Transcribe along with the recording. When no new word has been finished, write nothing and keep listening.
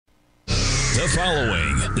The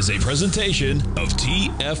following is a presentation of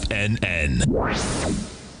TFNN.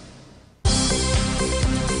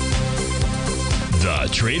 The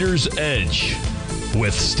Trader's Edge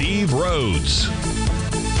with Steve Rhodes.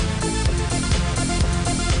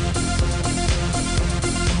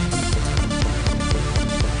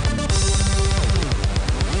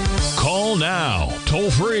 Call now, toll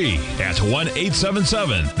free at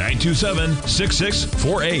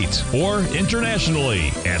 1-877-927-6648 or internationally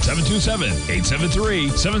at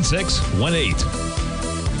 727-873-7618.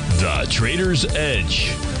 The Trader's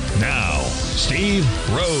Edge. Now, Steve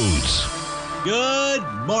Rhodes. Good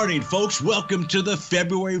morning, folks. Welcome to the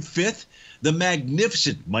February 5th, the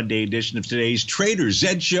magnificent Monday edition of today's Trader's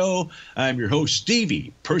Edge Show. I'm your host,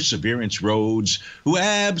 Stevie Perseverance Rhodes, who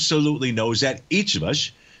absolutely knows that each of us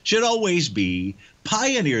should always be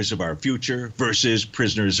pioneers of our future versus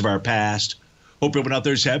prisoners of our past. Hope everyone out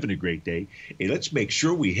there is having a great day. Hey, let's make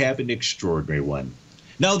sure we have an extraordinary one.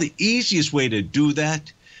 Now, the easiest way to do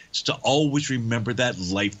that is to always remember that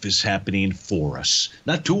life is happening for us,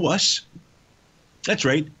 not to us. That's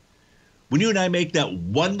right. When you and I make that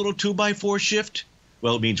one little 2x4 shift,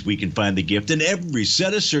 well, it means we can find the gift in every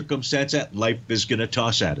set of circumstance that life is going to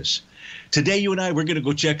toss at us. Today, you and I, we're going to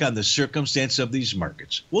go check on the circumstance of these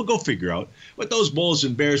markets. We'll go figure out what those bulls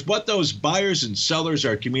and bears, what those buyers and sellers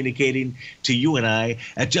are communicating to you and I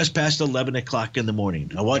at just past 11 o'clock in the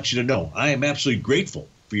morning. I want you to know I am absolutely grateful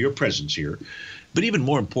for your presence here. But even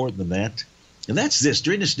more important than that, and that's this,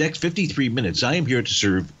 during this next 53 minutes, I am here to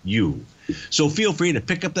serve you. So feel free to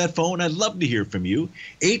pick up that phone. I'd love to hear from you.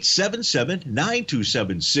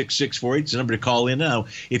 877-927-6648 is the number to call in now.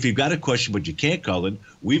 If you've got a question but you can't call in,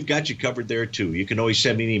 we've got you covered there too. You can always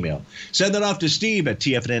send me an email. Send that off to Steve at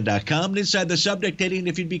TFNN.com. And inside the subject heading,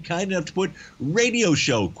 if you'd be kind enough to put radio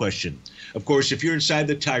show question. Of course, if you're inside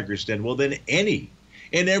the Tiger's Den, well, then any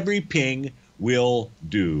and every ping will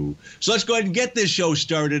do. So let's go ahead and get this show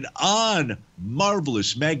started on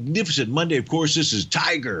marvelous, magnificent Monday. Of course, this is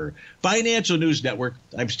Tiger Financial News Network.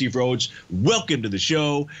 I'm Steve Rhodes. Welcome to the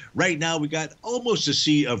show. Right now, we got almost a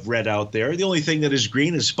sea of red out there. The only thing that is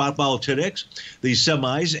green is spot volatility, the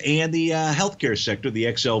semis, and the healthcare sector, the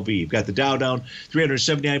XLV. You've got the Dow down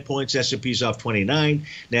 379 points, S&P's off 29,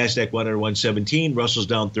 NASDAQ 117, Russell's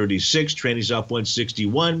down 36, Tranny's off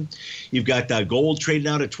 161. You've got gold trading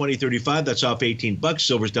out at 20.35. That's off 18 bucks.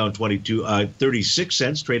 Silver's down 36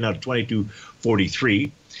 cents, trading out at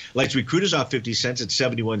 22.43. Light sweet crude is off 50 cents at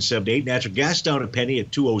 71.78. Natural gas down a penny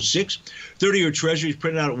at 2.06. 30-year Treasuries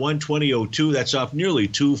printed out at 120.02. That's off nearly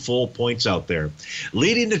 2 full points out there.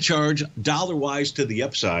 Leading the charge dollar-wise to the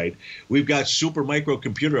upside, we've got Super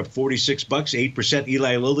Microcomputer up 46 bucks, 8%.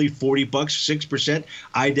 Eli Lilly 40 bucks, 6%.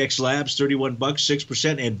 IDEX Labs 31 bucks,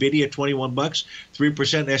 6%. Nvidia 21 bucks,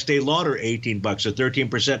 3%. Estee Lauder 18 bucks, a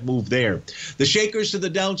 13% move there. The shakers to the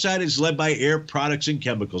downside is led by Air Products and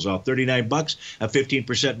Chemicals off 39 bucks, a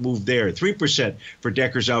 15% move there. 3% for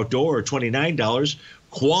Decker's Outdoor, or $29.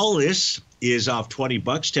 Qualis is off 20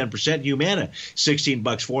 bucks, 10%. Humana, 16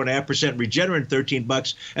 bucks, 4.5%. Regeneron, 13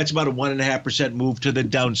 bucks. That's about a 1.5% move to the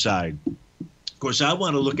downside. Of course, I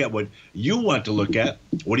want to look at what you want to look at.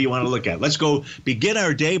 What do you want to look at? Let's go begin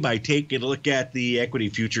our day by taking a look at the equity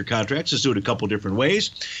future contracts. Let's do it a couple different ways.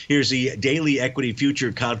 Here's the daily equity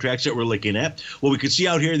future contracts that we're looking at. Well, we can see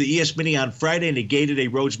out here the ES Mini on Friday negated a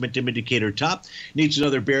Rhodes Momentum Indicator top. Needs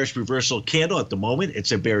another bearish reversal candle at the moment.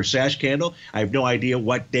 It's a bear sash candle. I have no idea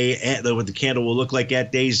what the candle will look like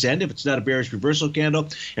at day's end. If it's not a bearish reversal candle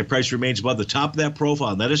and price remains above the top of that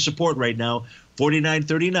profile, and that is support right now.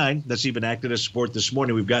 49.39. That's even acted as support this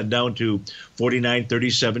morning. We've gotten down to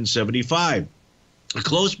 49.37.75. A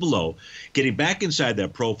close below, getting back inside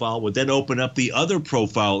that profile would then open up the other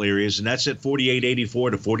profile areas, and that's at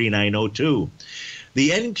 48.84 to 49.02. The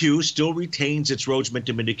NQ still retains its Rhodes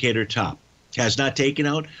Momentum Indicator top. Has not taken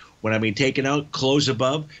out. When I mean taken out, close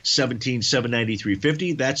above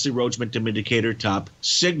 17,793.50. That's the Rhodes Momentum Indicator top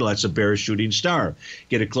signal. That's a bearish shooting star.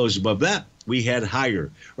 Get a close above that, we head higher.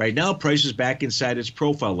 Right now, price is back inside its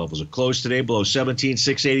profile levels. A close today below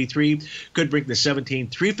 17,683 could bring the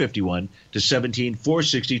 17,351 to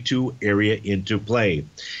 17,462 area into play. In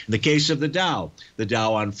the case of the Dow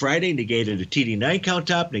on Friday negated a TD9 count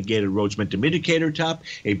top, negated Rhodes Momentum Indicator top,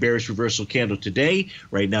 a bearish reversal candle today.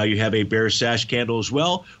 Right now, you have a bearish sash candle as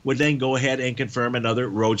well. Would then go ahead and confirm another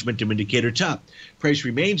Rhodes Momentum Indicator top. Price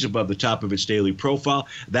remains above the top of its daily profile.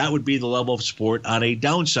 That would be the level of support on a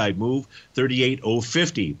downside move,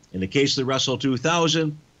 38.050. In the case of the Russell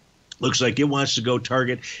 2000, Looks like it wants to go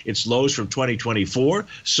target its lows from 2024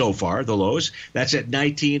 so far, the lows. That's at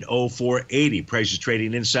 1904.80. Price is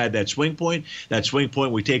trading inside that swing point. That swing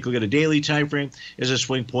point, we take a look at a daily time frame, is a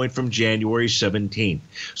swing point from January 17th.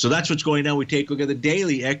 So that's what's going on. We take a look at the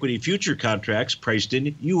daily equity future contracts priced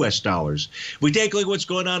in U.S. dollars. We take a look at what's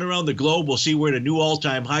going on around the globe. We'll see we're at a new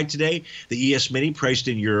all-time high today. The ES Mini priced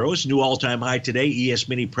in euros. New all-time high today. ES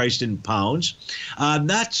Mini priced in pounds.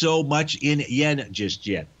 Not so much in yen just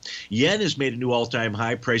yet. Yen has made a new all-time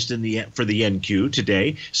high priced in for the NQ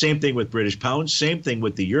today. Same thing with British pounds. Same thing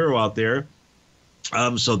with the euro out there.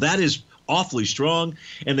 So that is awfully strong.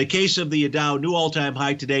 In the case of the Dow, new all-time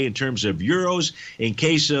high today in terms of euros. In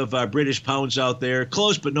case of British pounds out there,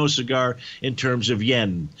 close but no cigar in terms of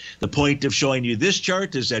yen. The point of showing you this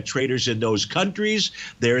chart is that traders in those countries,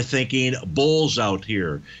 they're thinking bulls out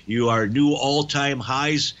here. You are new all-time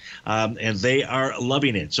highs, and they are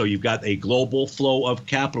loving it. So you've got a global flow of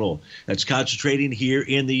capital that's concentrating here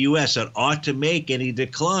in the U.S. that ought to make any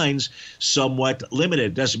declines somewhat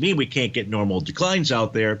limited. Doesn't mean we can't get normal declines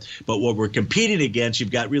out there, but what we're competing against,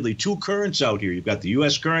 you've got really two currents out here. You've got the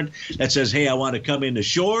U.S. current that says, hey, I want to come into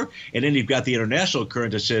shore. And then you've got the international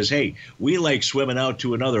current that says, hey, we like swimming out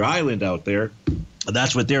to another island out there.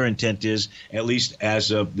 That's what their intent is, at least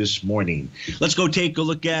as of this morning. Let's go take a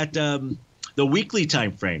look at the weekly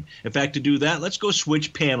time frame. In fact, to do that, let's go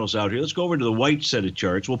switch panels out here. Let's go over to the white set of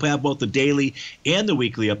charts. We'll have both the daily and the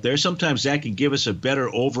weekly up there. Sometimes that can give us a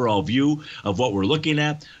better overall view of what we're looking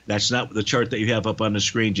at. That's not the chart that you have up on the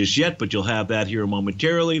screen just yet, but you'll have that here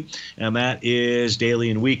momentarily, and that is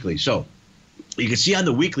daily and weekly. So you can see on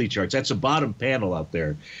the weekly charts, that's the bottom panel out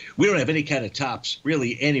there. We don't have any kind of tops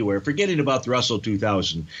really anywhere. Forgetting about the Russell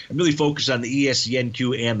 2000. I'm really focused on the ES, the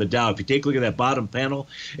NQ, and the Dow. If you take a look at that bottom panel,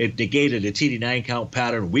 it negated a TD9 count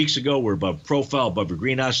pattern weeks ago. We're above profile, above a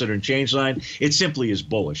green oscillator and change line. It simply is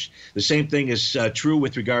bullish. The same thing is true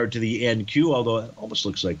with regard to the NQ, although it almost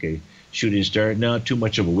looks like a shooting star. Not too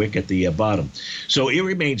much of a wick at the bottom. So it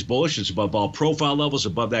remains bullish. It's above all profile levels,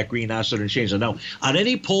 above that green oscillator and change line. Now, on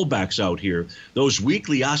any pullbacks out here, those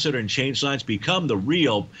weekly oscillator and change lines become the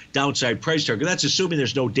real downside price target. That's assuming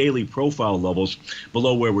there's no daily profile levels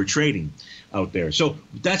below where we're trading out there. So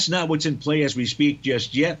that's not what's in play as we speak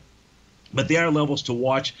just yet. But there are levels to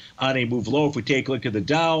watch on a move low. If we take a look at the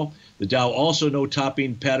Dow also no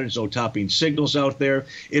topping patterns, no topping signals out there.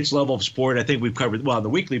 Its level of support, I think we've covered, well, on the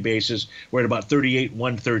weekly basis, we're at about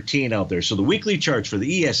 38,113 out there. So the weekly charts for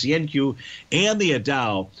the ES, the NQ, and the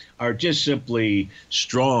Dow are just simply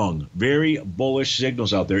strong, very bullish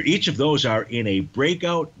signals out there. Each of those are in a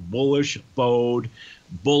breakout bullish mode.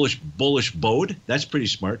 Bullish mode. That's pretty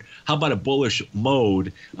smart. How about a bullish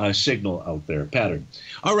mode signal out there, pattern?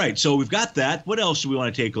 All right, so we've got that. What else do we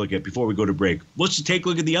want to take a look at before we go to break? Let's take a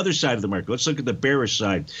look at the other side of the market. Let's look at the bearish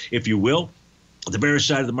side, if you will. The bearish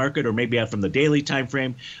side of the market, or maybe from the daily time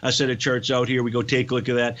frame, a set of charts out here. We go take a look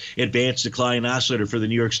at that advanced decline oscillator for the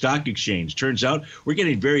New York Stock Exchange. Turns out we're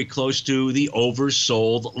getting very close to the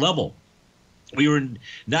oversold level. We were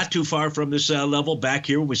not too far from this level back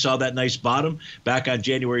here when we saw that nice bottom back on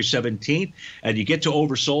January 17th. And you get to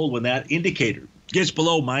oversold when that indicator gets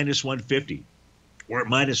below minus 150. We're at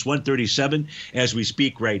minus 137 as we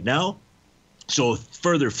speak right now. So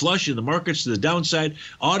further flush in the markets to the downside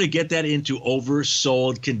ought to get that into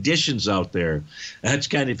oversold conditions out there. That's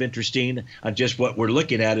kind of interesting. Just what we're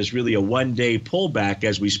looking at is really a one-day pullback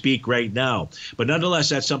as we speak right now. But nonetheless,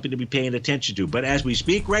 that's something to be paying attention to. But as we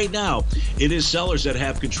speak right now, it is sellers that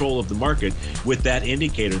have control of the market with that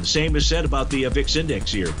indicator. The same is said about the VIX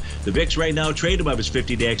index here. The VIX right now trade above its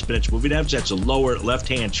 50-day exponential moving average. That's a lower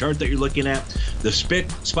left-hand chart that you're looking at. The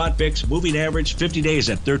spot VIX moving average 50 days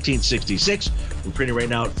at 1366. We're printing right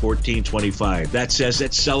now at 1425. That says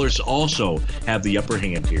that sellers also have the upper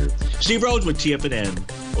hand here. Steve Rhodes with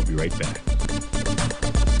TFNN. We'll be right back.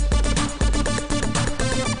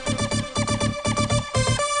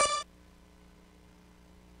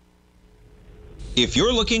 If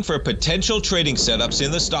you're looking for potential trading setups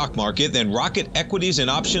in the stock market, then Rocket Equities and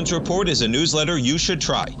Options Report is a newsletter you should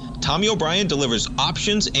try. Tommy O'Brien delivers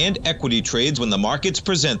options and equity trades when the markets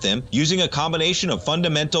present them, using a combination of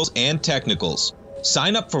fundamentals and technicals.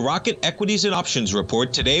 Sign up for Rocket Equities and Options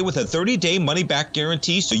Report today with a 30-day money-back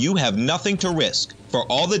guarantee, so you have nothing to risk. For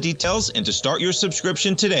all the details and to start your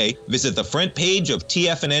subscription today, visit the front page of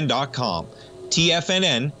TFNN.com.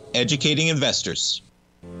 TFNN, educating investors.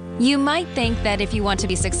 You might think that if you want to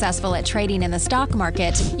be successful at trading in the stock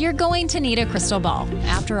market, you're going to need a crystal ball.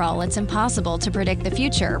 After all, it's impossible to predict the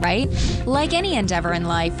future, right? Like any endeavor in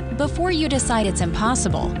life, before you decide it's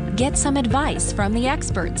impossible, get some advice from the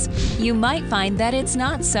experts. You might find that it's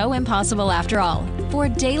not so impossible after all. For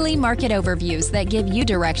daily market overviews that give you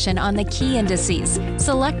direction on the key indices,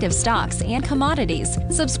 selective stocks, and commodities,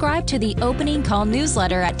 subscribe to the Opening Call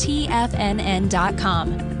newsletter at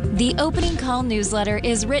TFNN.com. The Opening Call newsletter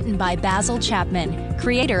is written by Basil Chapman,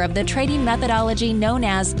 creator of the trading methodology known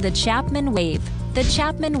as the Chapman Wave. The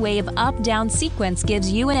Chapman Wave up-down sequence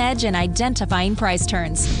gives you an edge in identifying price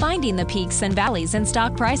turns, finding the peaks and valleys in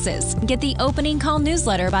stock prices. Get the Opening Call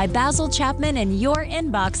newsletter by Basil Chapman in your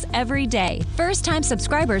inbox every day. First-time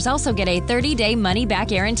subscribers also get a 30-day money-back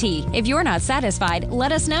guarantee. If you're not satisfied,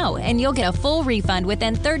 let us know, and you'll get a full refund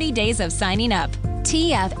within 30 days of signing up.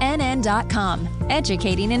 TFNN.com,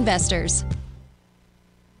 educating investors.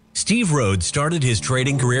 Steve Rhodes started his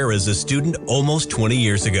trading career as a student almost 20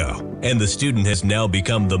 years ago, and the student has now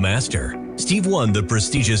become the master. Steve won the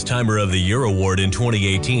prestigious Timer of the Year award in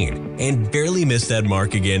 2018 and barely missed that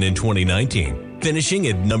mark again in 2019, finishing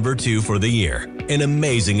at number 2 for the year. An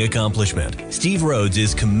amazing accomplishment. Steve Rhodes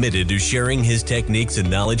is committed to sharing his techniques and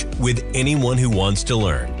knowledge with anyone who wants to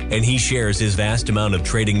learn, and he shares his vast amount of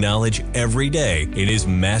trading knowledge every day in his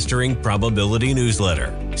Mastering Probability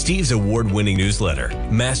newsletter. Steve's award-winning newsletter,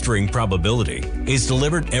 Mastering Probability, is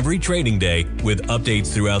delivered every trading day with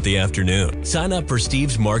updates throughout the afternoon. Sign up for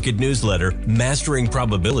Steve's market newsletter, Mastering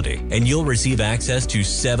Probability, and you'll receive access to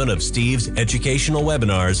 7 of Steve's educational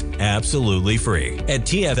webinars absolutely free. At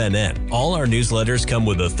TFNN, all our newsletters come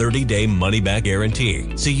with a 30-day money-back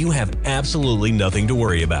guarantee, so you have absolutely nothing to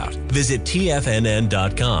worry about. Visit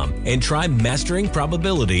TFNN.com and try Mastering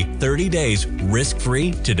Probability 30 days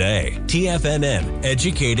risk-free today. TFNN,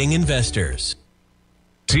 educating investors.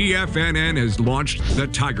 TFNN has launched The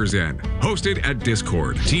Tiger's Den, hosted at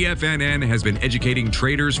Discord. TFNN has been educating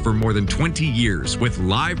traders for more than 20 years with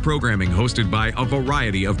live programming hosted by a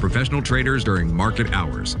variety of professional traders during market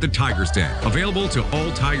hours. The Tiger's Den, available to all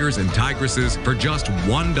tigers and tigresses for just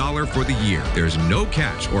 $1 for the year. There's no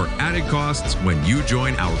catch or added costs when you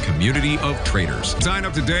join our community of traders. Sign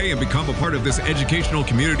up today and become a part of this educational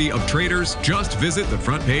community of traders. Just visit the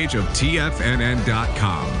front page of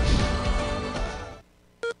TFNN.com.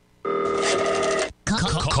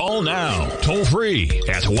 Call now, toll free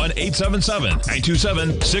at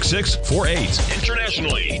 1-877-927-6648.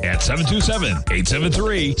 Internationally at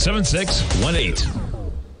 727-873-7618.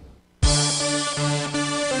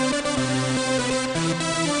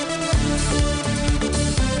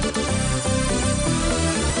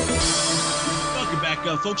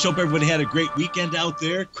 Folks, hope everybody had a great weekend out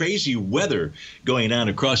there. Crazy weather going on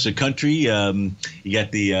across the country. You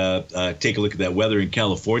got the take a look at that weather in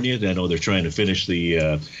California. I know they're trying to finish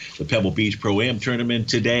the Pebble Beach Pro-Am tournament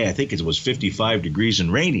today. I think it was 55 degrees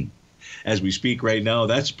and raining as we speak right now.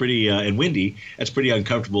 That's pretty and windy. That's pretty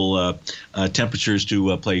uncomfortable temperatures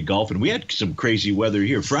to play golf. And we had some crazy weather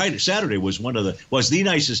here. Saturday was the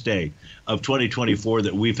nicest day of 2024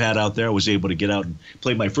 that we've had out there. I was able to get out and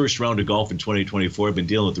play my first round of golf in 2024. I've been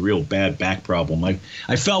dealing with a real bad back problem. I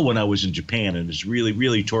fell when I was in Japan and it's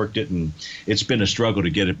really torqued it, and it's been a struggle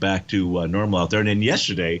to get it back to normal out there. And then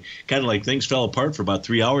yesterday, kind of like things fell apart for about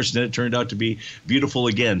 3 hours, and then it turned out to be beautiful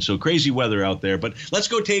again. So crazy weather out there. But let's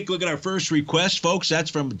go take a look at our first request, folks.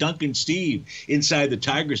 That's from Duncan Steve inside the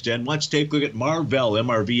Tiger's Den. Let's take a look at Marvell.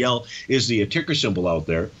 MRVL is the ticker symbol out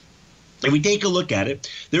there. If we take a look at it,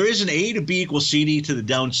 there is an A to B equals CD to the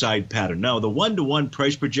downside pattern. Now, the 1-to-1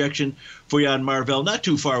 price projection for you on Marvell, not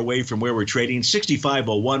too far away from where we're trading,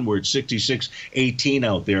 65.01, we're at 66.18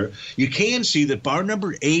 out there. You can see that bar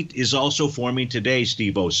number 8 is also forming today,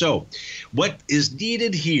 Steve-O. So what is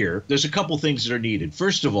needed here, there's a couple things that are needed.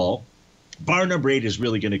 First of all, bar number 8 is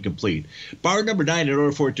really going to complete. Bar number 9, in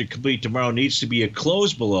order for it to complete tomorrow, needs to be a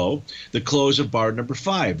close below the close of bar number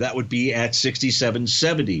 5. That would be at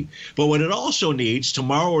 67.70. But what it also needs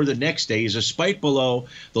tomorrow or the next day is a spike below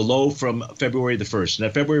the low from February the 1st. And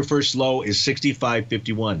that February 1st low is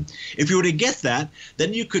 65.51. If you were to get that,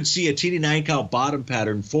 then you could see a TD9 count bottom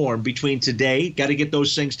pattern form between today. Got to get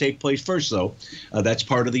those things take place first, though. That's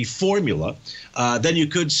part of the formula. Then you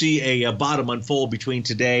could see a bottom unfold between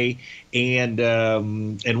today and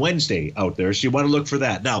Wednesday out there. So you want to look for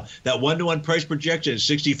that. Now, that 1-to-1 price projection is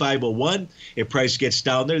 65.01. If price gets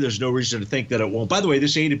down there, there's no reason to think that it won't. By the way,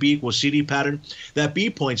 this A to B equals CD pattern, that B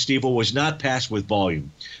point, Steve, was not passed with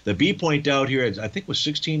volume. The B point out here, I think, was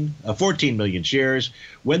 14 million shares.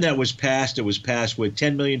 When that was passed, it was passed with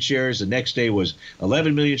 10 million shares. The next day was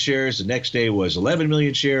 11 million shares. The next day was 11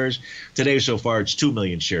 million shares. Today, so far, it's 2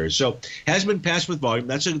 million shares. So has been passed with volume.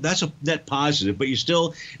 That's a net positive, but you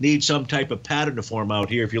still need some type of pattern to form out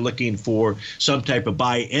here if you're looking for some type of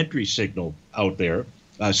buy entry signal out there.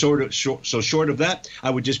 Short of that, I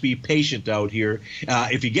would just be patient out here.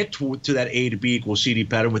 If you get to that A to B equals CD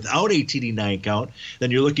pattern without a TD9 count,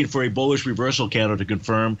 then you're looking for a bullish reversal candle to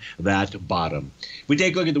confirm that bottom. If we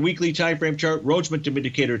take a look at the weekly time frame chart, Rhodes momentum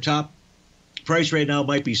indicator top. Price right now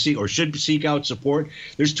might be should seek out support.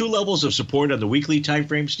 There's two levels of support on the weekly time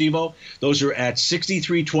frame, Steve-O. Those are at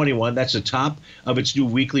 63.21. That's the top of its new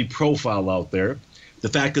weekly profile out there. The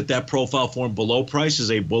fact that that profile formed below price is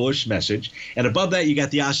a bullish message. And above that, you got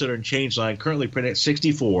the oscillator and change line currently printed at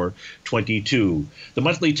 64.22. The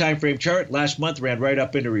monthly time frame chart last month ran right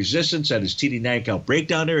up into resistance at its TD9 count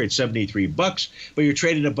breakdown area at $73. But you're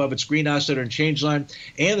trading above its green oscillator and change line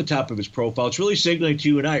and the top of its profile. It's really signaling to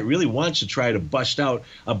you and I it really wants to try to bust out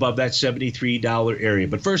above that $73 area.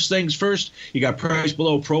 But first things first, you got price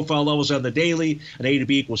below profile levels on the daily, an A to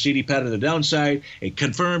B equals CD pattern on the downside, a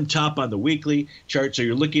confirmed top on the weekly chart. So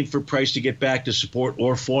you're looking for price to get back to support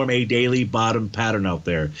or form a daily bottom pattern out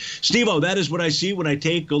there. Steve-O, that is what I see when I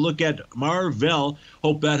take a look at Marvell.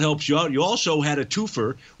 Hope that helps you out. You also had a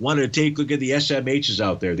twofer. Wanted to take a look at the SMHs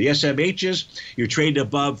out there. The SMHs, you're trading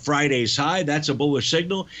above Friday's high. That's a bullish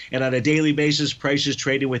signal. And on a daily basis, price is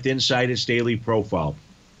trading with inside its daily profile.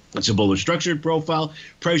 It's a bullish structured profile.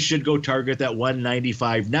 Price should go target that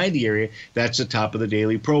 195.90 area. That's the top of the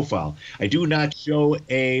daily profile. I do not show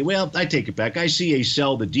I take it back. I see a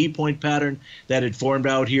sell the D point pattern that had formed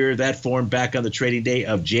out here. That formed back on the trading day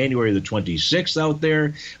of January the 26th out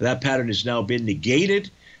there. That pattern has now been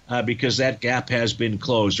negated. Because that gap has been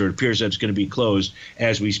closed, or it appears that it's going to be closed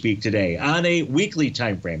as we speak today. On a weekly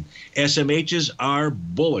time frame, SMHs are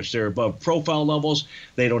bullish. They're above profile levels.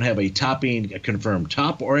 They don't have a confirmed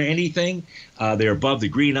top or anything. They're above the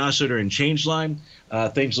green oscillator and change line.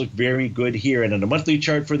 Things look very good here. And on the monthly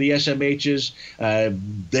chart for the SMHs,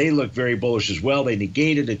 they look very bullish as well. They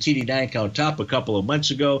negated a TD9 count top a couple of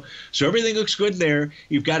months ago. So everything looks good there.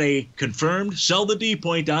 You've got a confirmed sell the D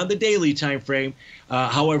point on the daily time frame.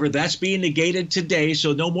 However, that's being negated today,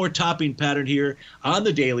 so no more topping pattern here on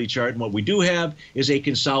the daily chart. And what we do have is a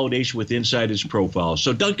consolidation with inside its profile.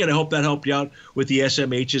 So, Duncan, I hope that helped you out with the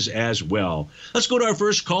SMHs as well. Let's go to our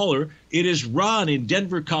first caller. It is Ron in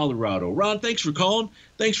Denver, Colorado. Ron, thanks for calling.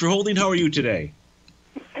 Thanks for holding. How are you today?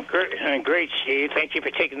 Great, Steve. Thank you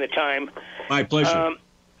for taking the time. My pleasure.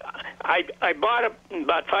 I bought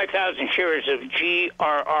about 5,000 shares of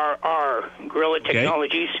GRRR, Gorilla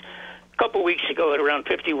Technologies, a couple weeks ago at around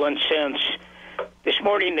 51 cents. This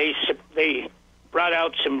morning they brought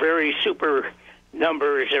out some very super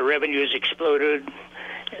numbers. Their revenues exploded.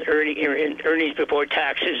 Earnings before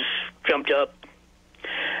taxes jumped up.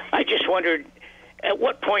 I just wondered, at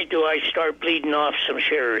what point do I start bleeding off some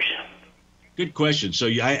shares? Good question. So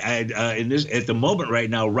in this at the moment right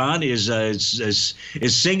now, Ron is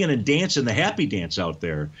singing and dancing the happy dance out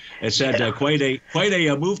there. It's had quite a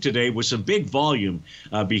move today with some big volume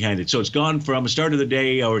behind it. So it's gone from the start of the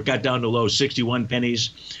day, or it got down to low 61 pennies,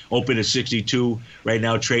 open at 62. Right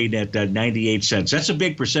now, trading at 98 cents. That's a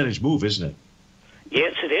big percentage move, isn't it?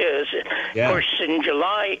 Yes, it is. Yeah. Of course, in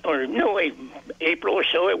July April or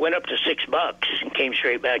so, it went up to $6 and came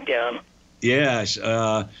straight back down. Yes.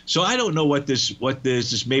 So I don't know what this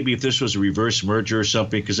maybe if this was a reverse merger or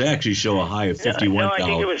something, because they actually show a high of $51. No, I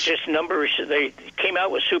think it was just numbers. They came out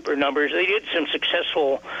with super numbers. They did some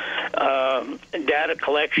successful data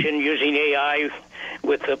collection using AI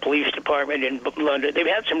with the police department in London. They've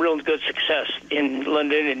had some real good success in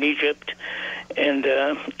London and Egypt, and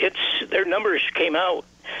their numbers came out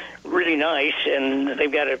really nice, and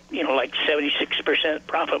they've got like 76%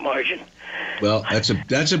 profit margin. Well, that's a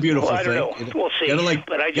beautiful thing. I don't know. We'll see.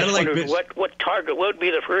 But I just wondered what target, what would be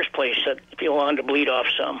the first place that if you wanted to bleed off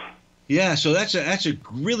some? Yeah, so that's a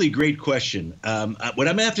really great question. What I'm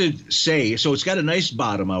going to have to say, so it's got a nice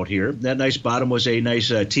bottom out here. That nice bottom was a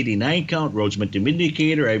nice TD9 count, Rhodes momentum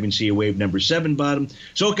indicator. I even see a wave number 7 bottom.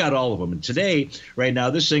 So it got all of them. And today, right now,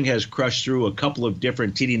 this thing has crushed through a couple of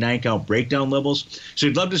different TD9 count breakdown levels. So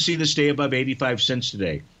you'd love to see this stay above 85 cents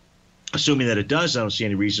today. Assuming that it does, I don't see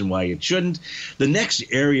any reason why it shouldn't. The next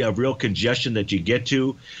area of real congestion that you get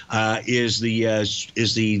to is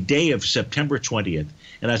the day of September 20th.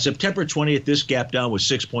 And on September 20th, this gap down was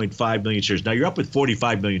 6.5 million shares. Now, you're up with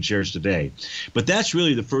 45 million shares today. But that's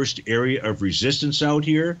really the first area of resistance out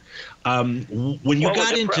here. When you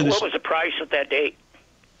got into this... What was the price at that date?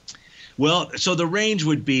 Well, so the range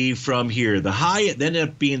would be from here. The high ended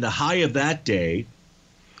up being the high of that day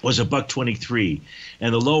was $1.23,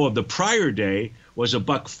 and the low of the prior day was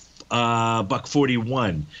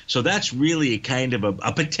 $1.41. So that's really kind of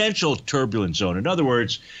a potential turbulent zone. In other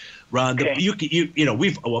words, Ron, Okay.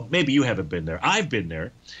 maybe you haven't been there. I've been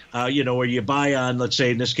there, where you buy on, let's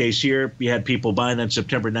say in this case here, you had people buying on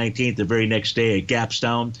September 19th, the very next day it gaps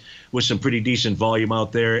down with some pretty decent volume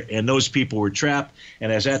out there. And those people were trapped.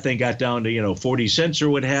 And as that thing got down to, 40 cents or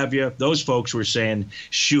what have you, those folks were saying,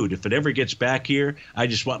 shoot, if it ever gets back here, I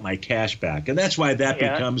just want my cash back. And that's why that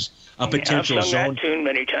becomes a potential I've sung zone. that tune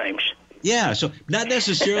many times. Yeah, so not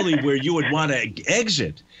necessarily where you would want to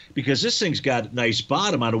exit, because this thing's got a nice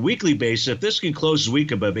bottom on a weekly basis. If this can close the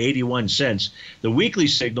week above 81 cents, the weekly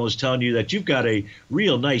signal is telling you that you've got a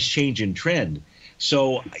real nice change in trend.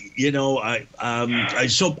 So,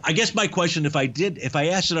 so I guess my question, if I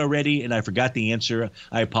asked it already and I forgot the answer,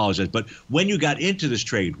 I apologize. But when you got into this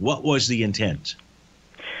trade, what was the intent?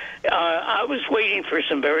 I was waiting for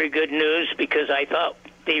some very good news because I thought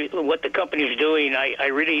what the company's doing, I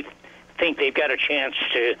really think they've got a chance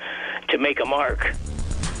to make a mark.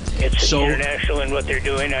 It's international in what they're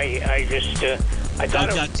doing. I thought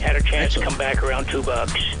it had a chance to come back around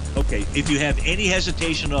 $2. Okay, if you have any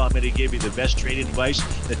hesitation at all, I'm going to give you the best trading advice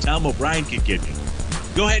that Tom O'Brien could give you.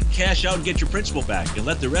 Go ahead and cash out and get your principal back and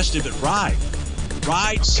let the rest of it ride.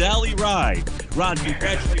 Ride, Sally, ride. Ron,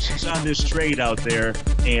 congratulations on this trade out there,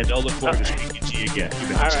 and I'll look forward to speaking to you again.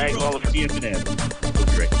 All right, well, TFNN.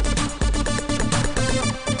 Great.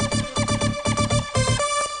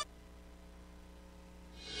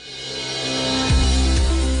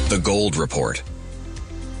 The Gold Report.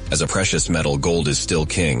 As a precious metal, gold is still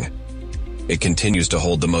king. It continues to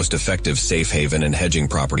hold the most effective safe haven and hedging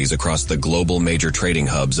properties across the global major trading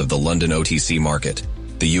hubs of the London OTC market,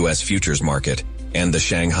 the U.S. futures market, and the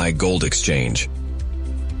Shanghai Gold Exchange.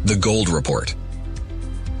 The Gold Report.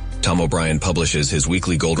 Tom O'Brien publishes his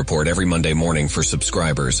weekly gold report every Monday morning for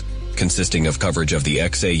subscribers, consisting of coverage of the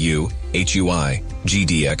XAU, HUI,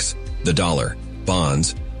 GDX, the dollar,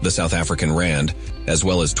 bonds, the South African rand, as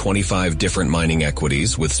well as 25 different mining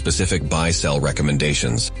equities with specific buy-sell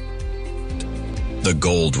recommendations. The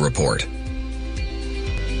Gold Report.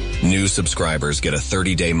 New subscribers get a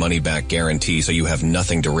 30-day money-back guarantee, so you have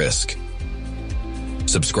nothing to risk.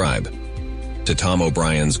 Subscribe to Tom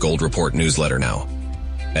O'Brien's Gold Report newsletter now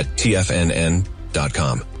at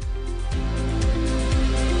TFNN.com.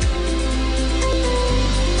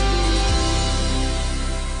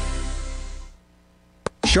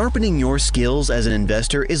 Sharpening your skills as an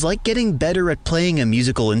investor is like getting better at playing a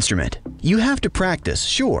musical instrument. You have to practice,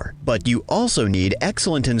 sure, but you also need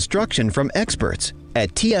excellent instruction from experts.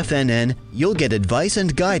 At TFNN, you'll get advice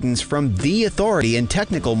and guidance from the authority in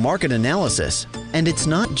technical market analysis. And it's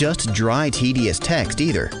not just dry, tedious text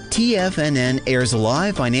either. TFNN airs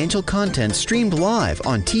live financial content streamed live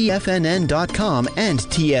on TFNN.com and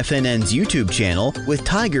TFNN's YouTube channel with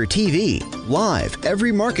Tiger TV, live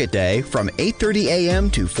every market day from 8:30 a.m.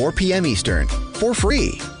 to 4 p.m. Eastern, for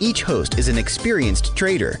free. Each host is an experienced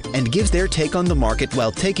trader and gives their take on the market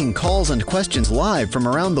while taking calls and questions live from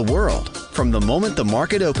around the world. From the moment the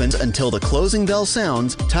market opens until the closing bell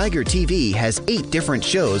sounds, Tiger TV has 8 different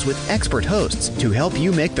shows with expert hosts to help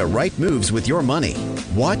you make the right moves with your money.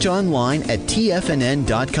 Watch online at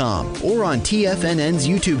TFNN.com or on TFNN's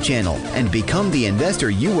YouTube channel and become the investor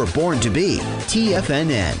you were born to be.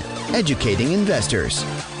 TFNN, educating investors.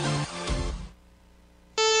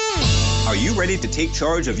 Are you ready to take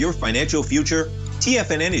charge of your financial future?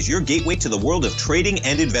 TFNN is your gateway to the world of trading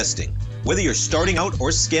and investing. Whether you're starting out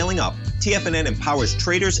or scaling up, TFNN empowers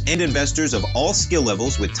traders and investors of all skill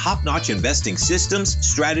levels with top-notch investing systems,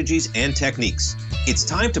 strategies, and techniques. It's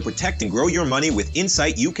time to protect and grow your money with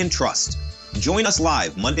insight you can trust. Join us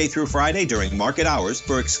live Monday through Friday during market hours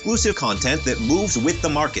for exclusive content that moves with the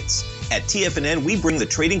markets. At TFNN, we bring the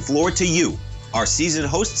trading floor to you. Our seasoned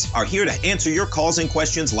hosts are here to answer your calls and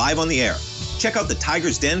questions live on the air. Check out the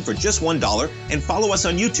Tiger's Den for just $1 and follow us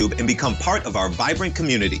on YouTube and become part of our vibrant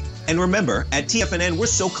community. And remember, at TFNN, we're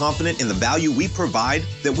so confident in the value we provide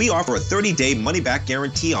that we offer a 30-day money-back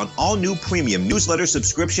guarantee on all new premium newsletter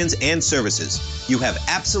subscriptions and services. You have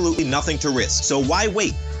absolutely nothing to risk, so why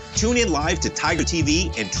wait? Tune in live to Tiger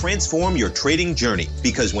TV and transform your trading journey,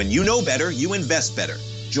 because when you know better, you invest better.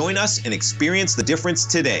 Join us and experience the difference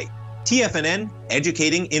today. TFNN,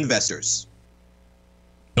 educating investors.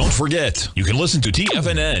 Don't forget, you can listen to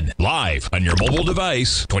TFNN live on your mobile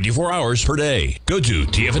device 24 hours per day. Go to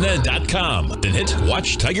TFNN.com, then hit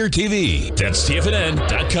Watch Tiger TV. That's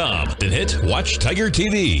TFNN.com, then hit Watch Tiger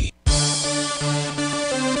TV.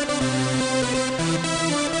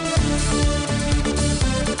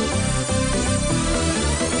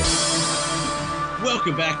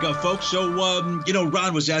 welcome back, folks. So,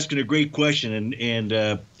 Ron was asking a great question, and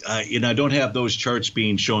I don't have those charts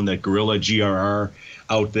being shown, that Gorilla GRR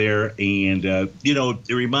out there, and it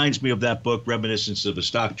reminds me of that book, Reminiscence of a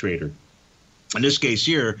Stock Trader. In this case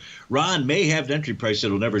here, Ron may have an entry price that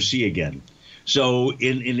he'll never see again. So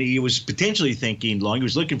he was potentially thinking long. He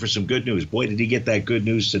was looking for some good news. Boy, did he get that good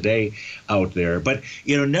news today out there. But,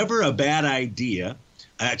 never a bad idea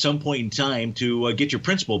at some point in time to get your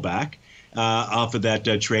principal back off of that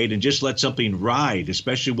trade and just let something ride,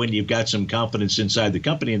 especially when you've got some confidence inside the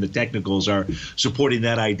company and the technicals are supporting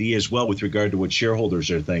that idea as well with regard to what shareholders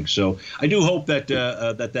are thinking. So I do hope that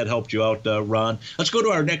that helped you out, Ron. Let's go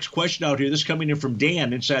to our next question out here. This is coming in from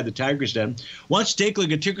Dan inside the Tigers Den. Wants to take a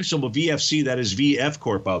look at ticker symbol VFC, that is VF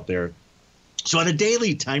Corp out there. So on a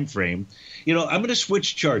daily time frame, I'm going to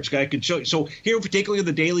switch charts. I can show you. So here, if we take a look at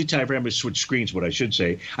the daily time frame, I'm going to switch screens, what I should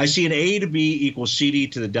say. I see an A to B equals CD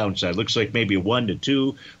to the downside. Looks like maybe a 1 to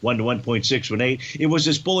 2, 1 to 1.618. It was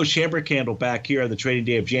this bullish hammer candle back here on the trading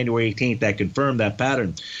day of January 18th that confirmed that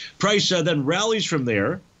pattern. Price then rallies from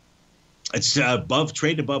there. It's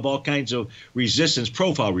trading above all kinds of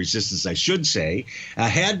profile resistance, I should say.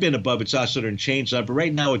 Had been above its oscillator and change line, but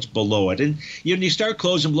right now it's below it. And when you start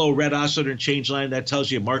closing below red oscillator and change line, that tells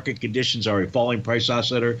you market conditions are a falling price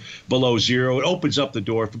oscillator below zero. It opens up the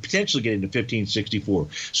door for potentially getting to 1564.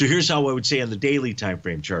 So here's how I would say on the daily time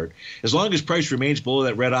frame chart. As long as price remains below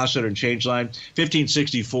that red oscillator and change line,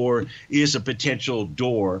 1564 is a potential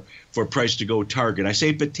door for price to go target. I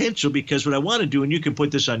say potential because what I want to do, and you can put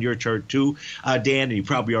this on your chart too, Dan, and you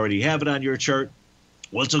probably already have it on your chart.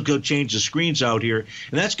 Let's go change the screens out here,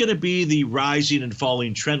 and that's going to be the rising and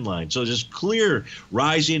falling trend line. So just clear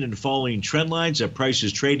rising and falling trend lines that price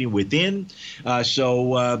is trading within.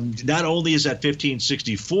 So not only is that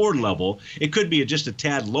 1564 level, it could be just a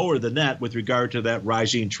tad lower than that with regard to that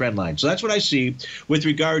rising trend line. So that's what I see with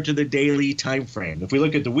regard to the daily time frame. If we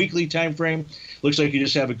look at the weekly time frame, looks like you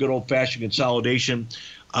just have a good old-fashioned consolidation.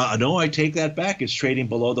 No, I take that back. It's trading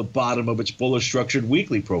below the bottom of its bullish structured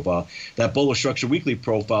weekly profile. That bullish structured weekly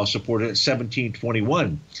profile supported at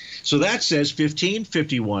 1721. So that says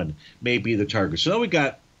 1551 may be the target. So now we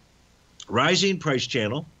got rising price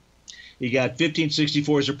channel. You got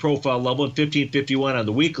 1564 as a profile level and 1551 on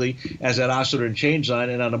the weekly as that oscillator and change line.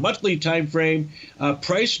 And on a monthly time frame,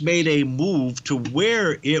 price made a move to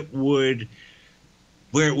where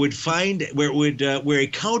a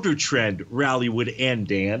counter trend rally would end,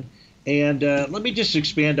 Dan. And let me just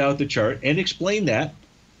expand out the chart and explain that.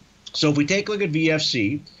 So if we take a look at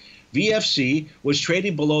VFC, VFC was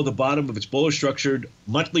trading below the bottom of its bullish structured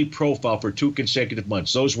monthly profile for 2 consecutive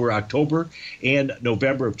months. Those were October and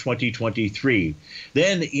November of 2023.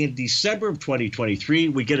 Then in December of 2023,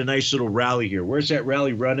 we get a nice little rally here. Where's that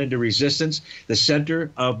rally run into resistance? The center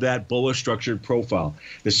of that bullish structured profile.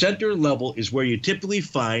 The center level is where you typically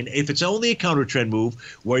find, if it's only a counter trend move,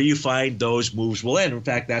 where you find those moves will end. In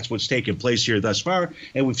fact, that's what's taken place here thus far,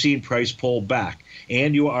 and we've seen price pull back.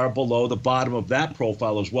 And you are below the bottom of that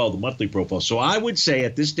profile as well, the monthly profile. So I would say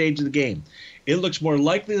at this stage of the game, it looks more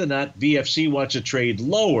likely than not VFC wants to trade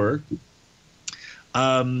lower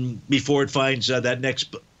before it finds that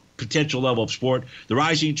next potential level of support. The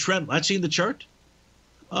rising trend, let's see the chart.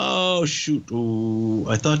 Oh, shoot. Ooh,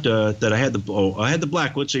 I thought that I had the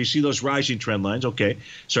black one. So you see those rising trend lines. Okay.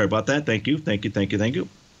 Sorry about that. Thank you. Let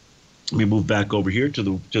me move back over here to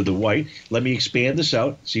the white. Let me expand this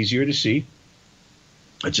out. It's easier to see.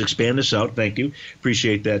 Let's expand this out. Thank you.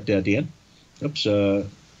 Appreciate that, Dan. Oops. One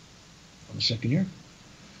second here.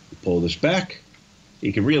 Pull this back.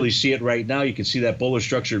 You can really see it right now. You can see that bullish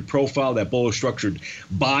structured profile. That bullish structured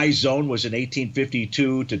buy zone was an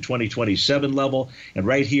 1852 to 2027 level. And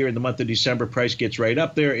right here in the month of December, price gets right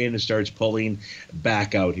up there and it starts pulling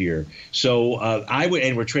back out here. So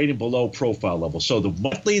and we're trading below profile level. So the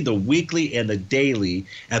monthly, the weekly, and the daily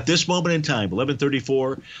at this moment in time,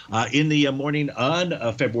 11:34 in the morning on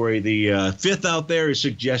February the 5th out there is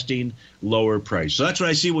suggesting lower price. So that's what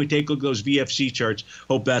I see when we take a look at those VFC charts.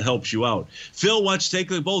 Hope that helps you out. Phil wants to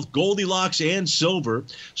take a look at both Goldilocks and silver.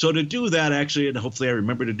 So to do that, actually, and hopefully I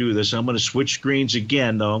remember to do this, I'm going to switch screens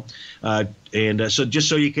again, though. So just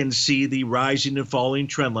so you can see the rising and falling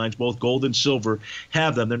trend lines, both gold and silver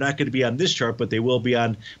have them. They're not going to be on this chart, but they will be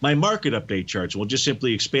on my market update charts. We'll just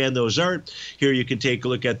simply expand those out. Here you can take a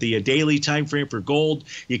look at the daily time frame for gold.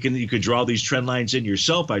 You could draw these trend lines in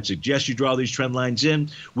yourself. I'd suggest you draw these trend lines in.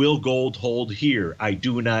 Will gold hold here? I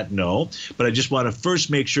do not know, but I just want to first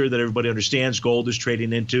make sure that everybody understands gold is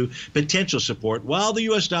trading into potential support, while the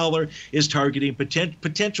U.S. dollar is targeting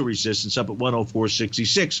potential resistance up at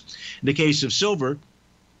 104.66. In the case of silver,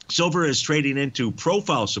 Silver is trading into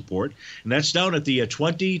profile support, and that's down at the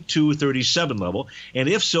 22.37 level. And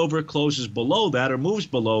if silver closes below that or moves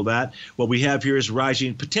below that, what we have here is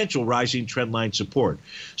potential rising trend line support.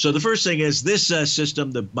 So the first thing is this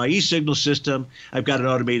system, my e-signal system, I've got an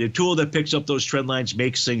automated tool that picks up those trend lines,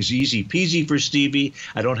 makes things easy peasy for Stevie.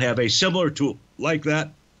 I don't have a similar tool like that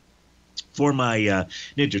for my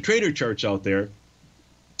Ninja Trader charts out there.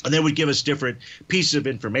 And that would give us different pieces of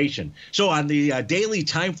information. So on the daily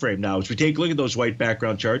time frame now, as we take a look at those white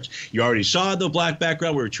background charts, you already saw the black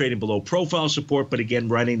background. We were trading below profile support, but again,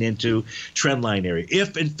 running into trend line area.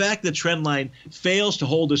 If, in fact, the trend line fails to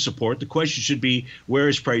hold the support, the question should be, where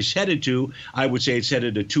is price headed to? I would say it's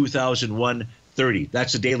headed to 2001.30.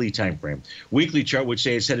 That's the daily time frame. Weekly chart would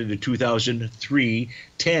say it's headed to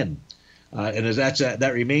 2003.10. And as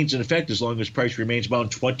that remains in effect as long as price remains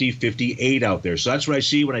about 2058 out there. So that's what I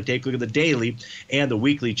see when I take a look at the daily and the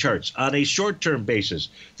weekly charts. On a short-term basis,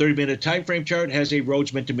 30-minute time frame chart has a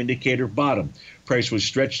Rhodes momentum indicator bottom. Price was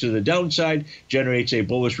stretched to the downside, generates a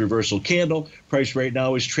bullish reversal candle. Price right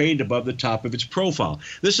now is trading above the top of its profile.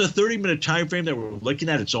 This is a 30-minute time frame that we're looking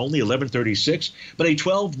at. It's only 11:36, but a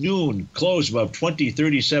 12 noon close above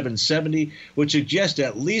 2037.70 would suggest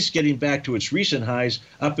at least getting back to its recent highs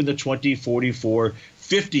up in the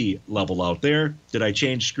 2044.50 level out there. Did I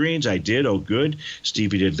change screens? I did. Oh, good.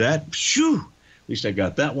 Stevie did that. Phew. At least I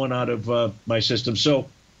got that one out of my system. So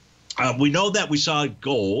we know that we saw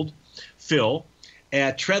gold fill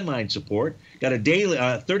at trendline support. Got a daily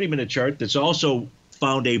 30-minute chart that's also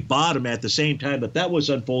found a bottom at the same time that was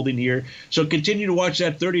unfolding here. So continue to watch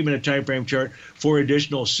that 30-minute time frame chart for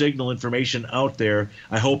additional signal information out there.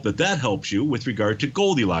 I hope that helps you with regard to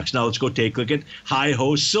Goldilocks. Now let's go take a look at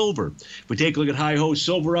high-ho silver. If we take a look at high-ho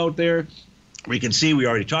silver out there, we can see we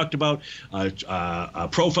already talked about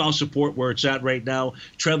profile support where it's at right now,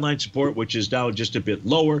 trendline support, which is down just a bit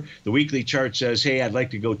lower. The weekly chart says, hey, I'd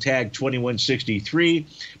like to go tag 2163.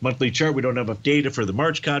 Monthly chart, we don't have enough data for the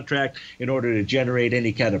March contract in order to generate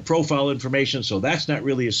any kind of profile information, so that's not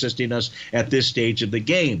really assisting us at this stage of the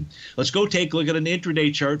game. Let's go take a look at an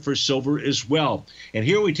intraday chart for silver as well. And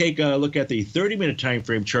here we take a look at the 30-minute time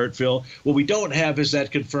frame chart, Phil. What we don't have is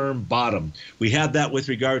that confirmed bottom. We have that with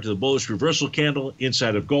regard to the bullish reversal candle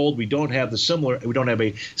inside of gold. We don't have a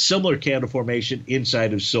similar candle formation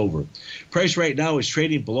inside of silver. Price right now is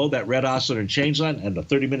trading below that red oscillator and change line and the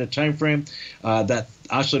 30-minute time frame. That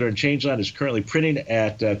oscillator and change line is currently printing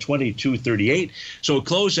at 22.38. So it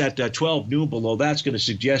closed at 12 noon below. That's going to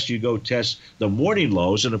suggest you go test the morning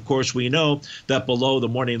lows. And of course, we know that below the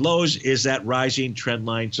morning lows is that rising trend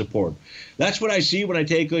line support. That's what I see when I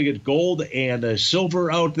take a look at gold and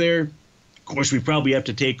silver out there. Of course, we probably have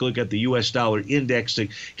to take a look at the U.S. dollar index to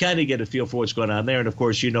kind of get a feel for what's going on there. And, of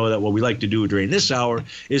course, you know that what we like to do during this hour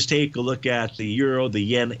is take a look at the euro, the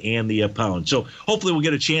yen, and the pound. So hopefully we'll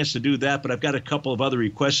get a chance to do that. But I've got a couple of other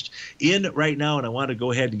requests in right now, and I want to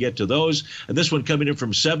go ahead and get to those. And this one coming in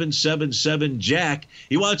from 777 Jack.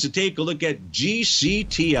 He wants to take a look at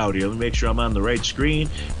GCT out here. Let me make sure I'm on the right screen.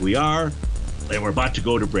 We are. And we're about to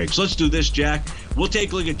go to break. So let's do this, Jack. We'll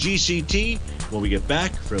take a look at GCT when we get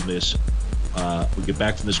back from this.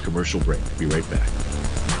 Commercial break. Be right back.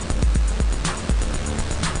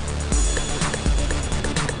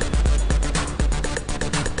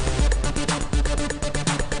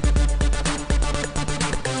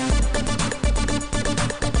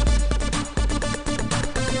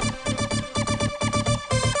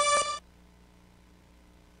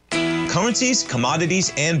 Currencies,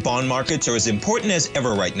 commodities, and bond markets are as important as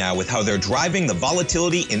ever right now with how they're driving the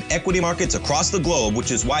volatility in equity markets across the globe,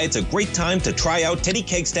 which is why it's a great time to try out Teddy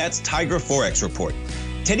Kegstad's Tiger Forex Report.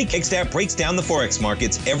 Teddy Kegstad breaks down the Forex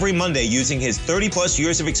markets every Monday using his 30-plus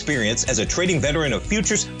years of experience as a trading veteran of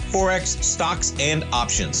futures, Forex, stocks, and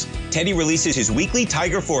options. Teddy releases his weekly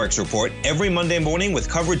Tiger Forex Report every Monday morning with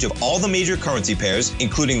coverage of all the major currency pairs,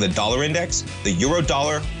 including the dollar index, the euro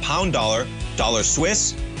dollar, pound dollar, dollar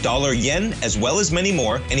Swiss, dollar yen, as well as many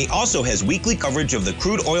more, and he also has weekly coverage of the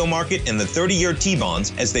crude oil market and the 30-year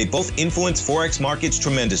T-bonds, as they both influence Forex markets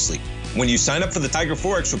tremendously. When you sign up for the Tiger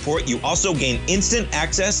Forex Report, you also gain instant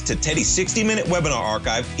access to Teddy's 60-minute webinar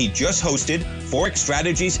archive he just hosted, Forex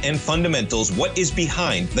Strategies and Fundamentals, What is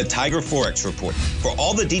Behind the Tiger Forex Report. For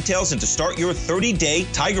all the details and to start your 30-day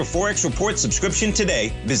Tiger Forex Report subscription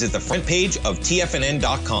today, visit the front page of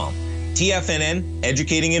TFNN.com. TFNN,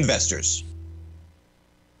 educating investors.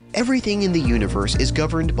 Everything in the universe is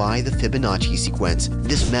governed by the Fibonacci sequence.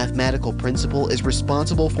 This mathematical principle is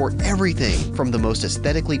responsible for everything from the most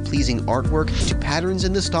aesthetically pleasing artwork to patterns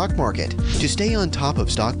in the stock market. To stay on top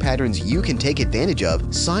of stock patterns you can take advantage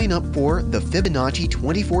of, sign up for the Fibonacci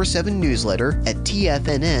 24/7 newsletter at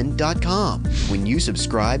TFNN.com. When you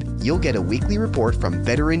subscribe, you'll get a weekly report from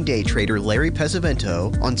veteran day trader Larry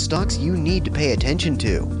Pesavento on stocks you need to pay attention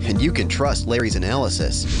to. And you can trust Larry's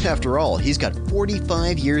analysis. After all, he's got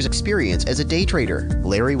 45 years experience as a day trader.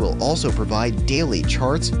 Larry will also provide daily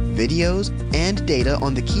charts, videos, and data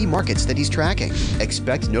on the key markets that he's tracking.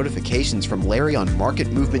 Expect notifications from Larry on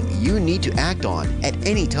market movement you need to act on at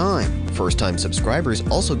any time. First-time subscribers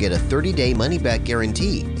also get a 30-day money-back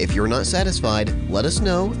guarantee. If you're not satisfied, let us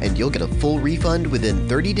know and you'll get a full refund within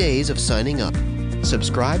 30 days of signing up.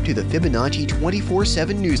 Subscribe to the Fibonacci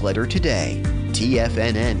 24/7 newsletter today.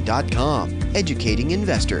 TFNN.com, educating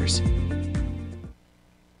investors.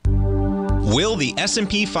 Will the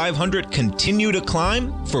S&P 500 continue to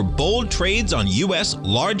climb? For bold trades on U.S.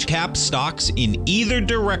 large-cap stocks in either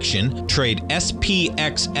direction, trade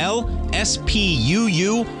SPXL,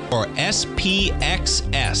 SPUU, or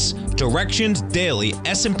SPXS. Directions Daily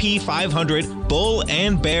S&P 500 Bull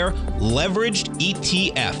and Bear Leveraged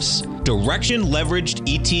ETFs. Direction Leveraged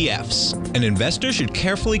ETFs. An investor should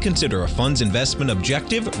carefully consider a fund's investment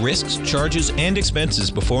objective, risks, charges, and expenses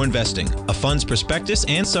before investing. A fund's prospectus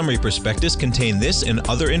and summary prospectus contain this and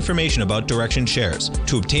other information about Direction shares.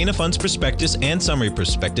 To obtain a fund's prospectus and summary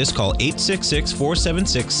prospectus, call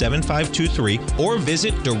 866-476-7523 or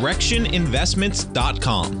visit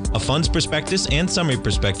directioninvestments.com. A fund's prospectus and summary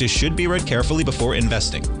prospectus should be read carefully before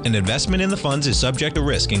investing. An investment in the funds is subject to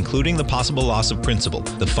risk, including the possible loss of principal.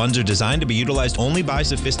 The funds are designed to be utilized only by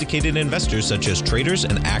sophisticated investors such as traders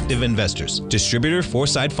and active investors. Distributor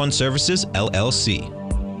Foreside Fund Services, LLC.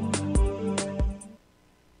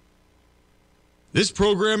 This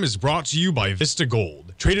program is brought to you by Vista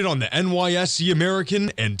Gold, traded on the NYSE American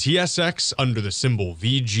and TSX under the symbol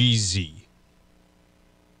VGZ.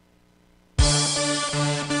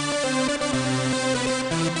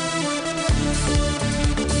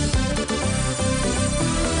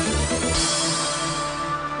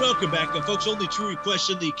 Welcome back, folks. Only 2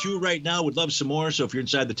 requests in the queue right now. Would love some more. So if you're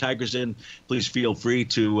inside the Tigers Den, please feel free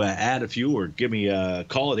to add a few or give me a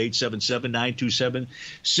call at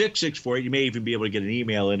 877-927-6648. You may even be able to get an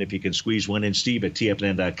email in if you can squeeze one in, Steve at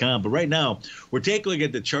TFNN.com. But right now, we're taking a look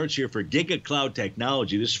at the charts here for Giga Cloud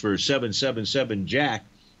Technology. This is for 777 Jack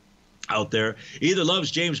out there. Either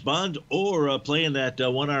loves James Bond or playing that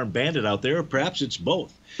one-armed bandit out there, or perhaps it's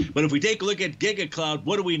both. But if we take a look at Giga Cloud,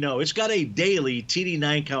 what do we know? It's got a daily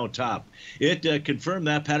TD9 count top. It confirmed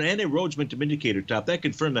that pattern, and a Rhodes Momentum Indicator top. That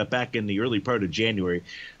confirmed that back in the early part of January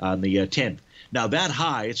on the 10th. Now, that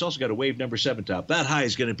high, it's also got a wave number 7 top. That high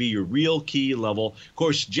is going to be your real key level. Of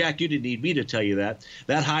course, Jack, you didn't need me to tell you that.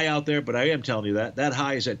 That high out there, but I am telling you that. That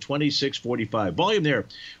high is at 26.45. Volume there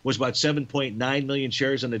was about 7.9 million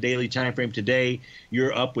shares on the daily time frame. Today,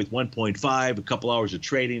 you're up with 1.5, a couple hours of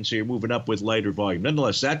trading, so you're moving up with lighter volume.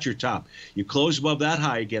 Nonetheless, that's your top. You close above that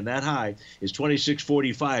high. Again, that high is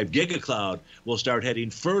 26.45. Giga Cloud will start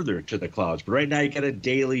heading further to the clouds. But right now, you got a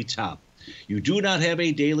daily top. You do not have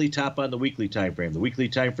a daily top on the weekly time frame. The weekly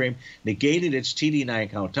time frame negated its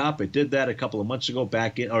TD9 count top. It did that a couple of months ago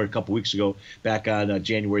or a couple weeks ago, back on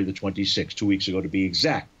January the 26th, 2 weeks ago to be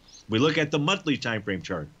exact. We look at the monthly time frame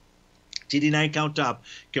chart. TD9 count top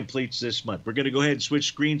completes this month. We're going to go ahead and switch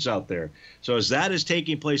screens out there. So as that is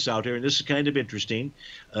taking place out here, and this is kind of interesting,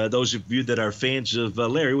 those of you that are fans of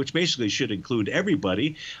Larry, which basically should include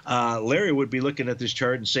everybody, Larry would be looking at this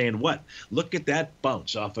chart and saying, what? Look at that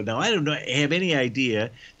bounce off of. Now, I don't have any idea.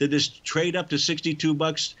 Did this trade up to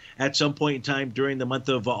 $62 at some point in time during the month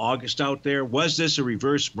of August out there? Was this a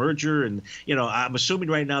reverse merger? And, you know, I'm assuming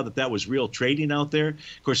right now that was real trading out there.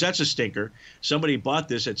 Of course, that's a stinker. Somebody bought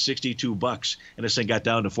this at $62, and this thing got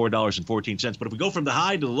down to $4.14. But if we go from the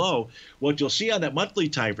high to the low, what you'll see on that monthly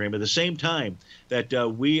time frame, at the same time that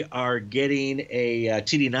we are getting a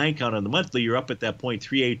TD9 count on the monthly, you're up at that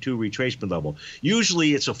 0.382 retracement level.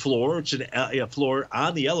 Usually it's a floor. It's a floor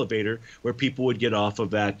on the elevator where people would get off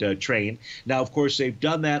of that train. Now, of course, they've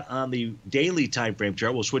done that on the daily time frame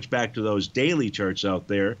chart. We'll switch back to those daily charts out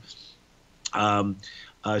there.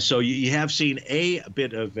 So you have seen a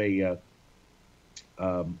bit of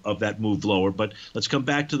that move lower. But let's come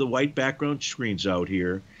back to the white background screens out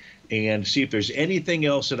here and see if there's anything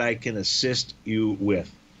else that I can assist you with.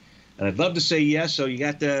 And I'd love to say yes. So you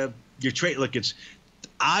got your trade. Look,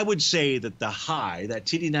 I would say that the high, that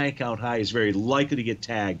TD9 count high, is very likely to get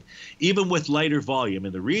tagged, even with lighter volume.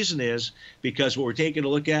 And the reason is because what we're taking a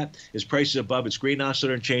look at is prices above its green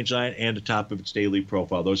oscillator and change line and the top of its daily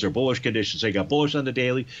profile. Those are bullish conditions. They got bullish on the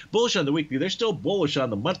daily, bullish on the weekly. They're still bullish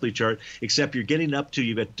on the monthly chart, except you're getting up to,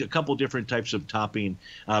 you've got a couple different types of topping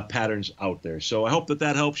patterns out there. So I hope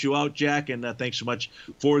that helps you out, Jack, and thanks so much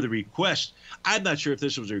for the request. I'm not sure if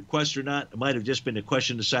this was a request or not. It might have just been a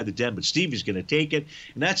question inside the den, but Stevie's going to take it.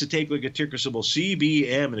 And that's a take a look at ticker symbol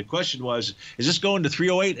CBM. And the question was, is this going to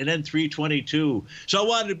 308 and then 322? So I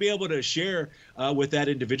wanted to be able to share with that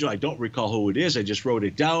individual. I don't recall who it is. I just wrote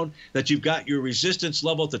it down, that you've got your resistance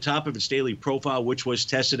level at the top of its daily profile, which was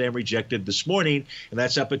tested and rejected this morning, and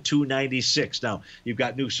that's up at 296. Now, you've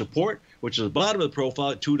got new support, which is the bottom of the profile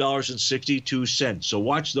at $2.62. So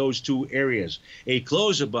watch those two areas. A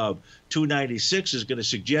close above 296 is going to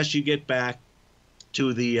suggest you get back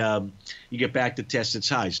to test its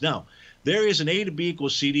highs. Now, there is an A to B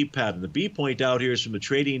equals CD pattern. The B point out here is from the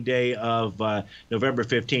trading day of November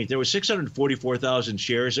 15th. There were 644,000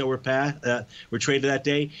 shares that were traded that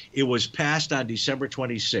day. It was passed on December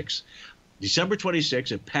 26th. December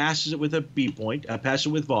 26th, it passes it with a B point, passes it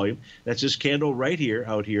with volume. That's this candle right here,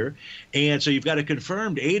 out here. And so you've got a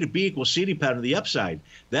confirmed A to B equals CD pattern on the upside.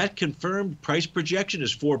 That confirmed price projection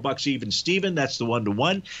is $4 even Steven. That's the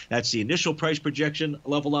 1-to-1. That's the initial price projection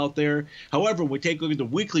level out there. However, when we take a look at the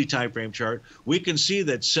weekly time frame chart, we can see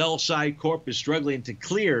that Sell Side Corp is struggling to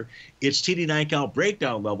clear its TD9 count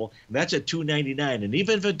breakdown level, and that's at 299. And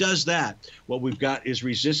even if it does that, what we've got is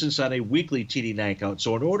resistance on a weekly TD9 count.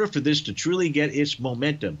 So in order for this to truly get its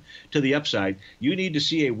momentum to the upside, you need to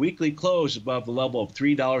see a weekly close above the level of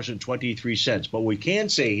 $3.23. But we can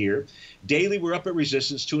say here, daily we're up at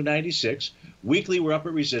resistance 296, weekly we're up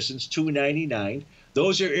at resistance 299.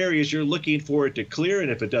 Those are areas you're looking for it to clear, and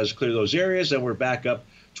if it does clear those areas, then we're back up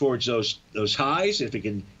towards those highs. If it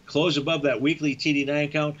can close above that weekly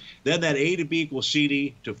TD9 count, then that A to B equals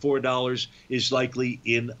CD to $4 is likely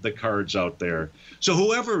in the cards out there. So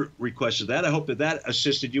whoever requested that, I hope that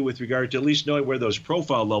assisted you with regard to at least knowing where those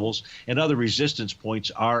profile levels and other resistance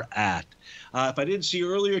points are at. If I didn't see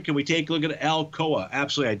you earlier, can we take a look at Alcoa?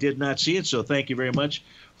 Absolutely, I did not see it, so thank you very much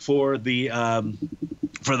for the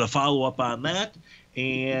follow-up on that.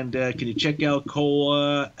 And can you check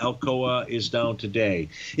Alcoa? Alcoa is down today.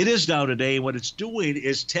 It is down today. What it's doing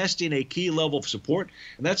is testing a key level of support,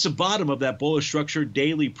 and that's the bottom of that bullish structure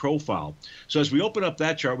daily profile. So as we open up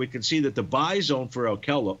that chart, we can see that the buy zone for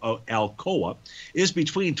Alcoa is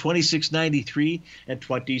between 26.93 and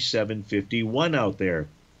 27.51 out there.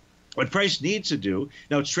 What price needs to do,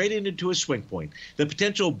 now it's trading into a swing point, the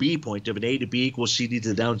potential B point of an A to B equals CD to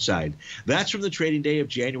the downside. That's from the trading day of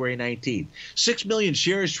January 19th. 6 million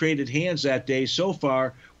shares traded hands that day. So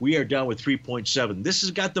far, we are down with 3.7. This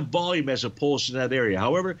has got the volume as opposed to that area.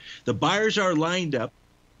 However, the buyers are lined up.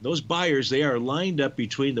 Those buyers, they are lined up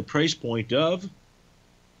between the price point of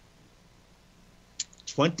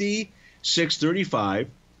 26.35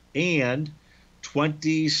 and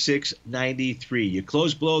 26.93. You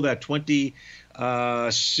close below that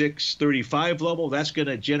 26.35 level, that's going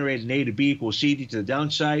to generate an A to B equals CD to the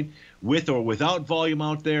downside with or without volume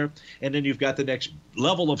out there. And then you've got the next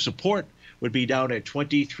level of support would be down at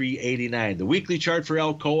 23.89. The weekly chart for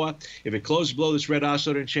Alcoa, if it closes below this red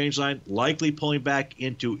oscillator and change line, likely pulling back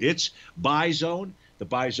into its buy zone. The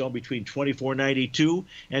buy zone between 24.92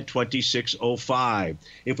 and 26.05.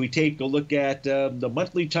 If we take a look at the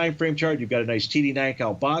monthly time frame chart, you've got a nice TD9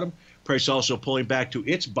 count bottom. Price also pulling back to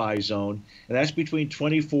its buy zone, and that's between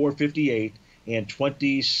 24.58 and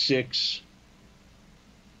 26.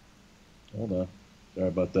 Hold on, sorry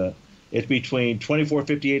about that. It's between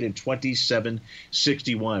 24.58 and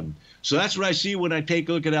 27.61. So that's what I see when I take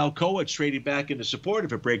a look at Alcoa. It's trading back into support.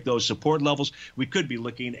 If it breaks those support levels, we could be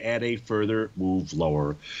looking at a further move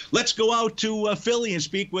lower. Let's go out to Philly and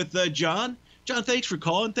speak with John. John, thanks for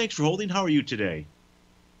calling. Thanks for holding. How are you today?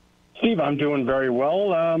 Steve, I'm doing very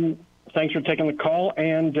well. Thanks for taking the call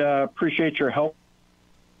and appreciate your help.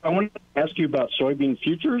 I wanted to ask you about soybean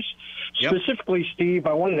futures. Yep. Specifically, Steve,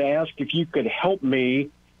 I wanted to ask if you could help me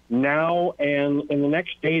now and in the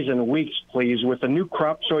next days and weeks, please, with the new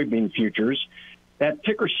crop soybean futures. That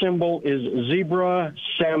ticker symbol is Zebra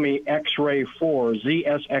Sammy X-Ray 4,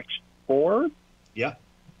 ZSX4. Yeah.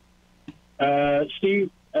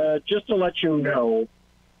 Steve, just to let you know,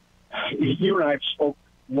 you and I have spoke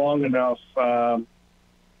long enough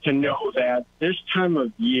to know that this time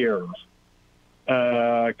of year,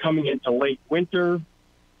 coming into late winter,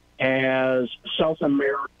 as South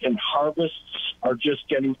American harvests are just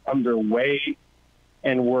getting underway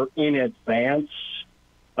and we're in advance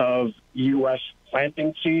of U.S.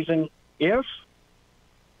 planting season if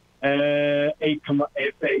a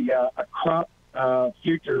crop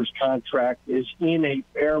futures contract is in a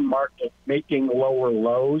bear market making lower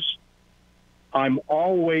lows. I'm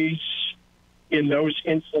always, in those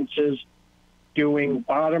instances, doing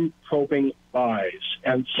bottom probing buys,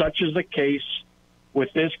 and such is the case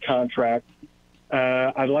with this contract.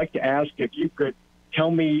 I'd like to ask if you could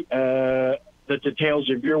tell me the details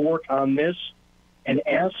of your work on this and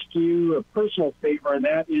ask you a personal favor, and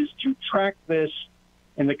that is to track this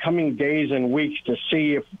in the coming days and weeks to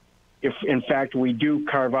see if in fact we do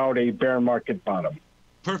carve out a bear market bottom.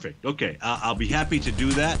 Perfect. Okay. I'll be happy to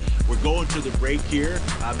do that. We're going to the break here.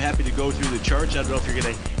 I'm happy to go through the charts. I don't know if you're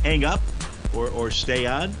going to hang up or stay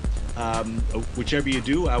on. Whichever you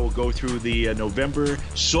do, I will go through the November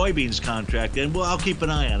soybeans contract, and I'll keep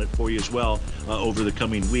an eye on it for you as well over the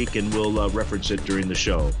coming week, and we'll reference it during the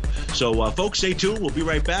show. So, folks, stay tuned. We'll be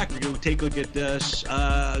right back. We're going to take a look at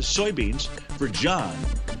soybeans for John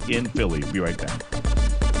in Philly. We'll be right back.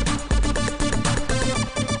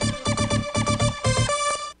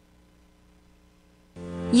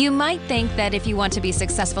 You might think that if you want to be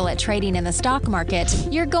successful at trading in the stock market,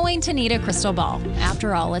 you're going to need a crystal ball.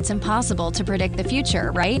 After all, it's impossible to predict the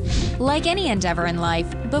future, right? Like any endeavor in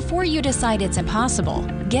life, before you decide it's impossible,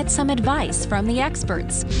 get some advice from the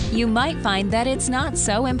experts. You might find that it's not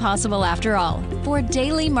so impossible after all. For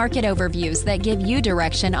daily market overviews that give you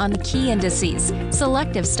direction on the key indices,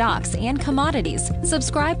 selective stocks, and commodities,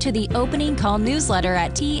 subscribe to the Opening Call newsletter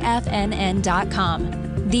at TFNN.com.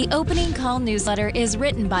 The Opening Call newsletter is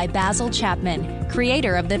written by Basil Chapman,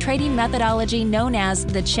 creator of the trading methodology known as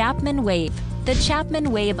the Chapman Wave. The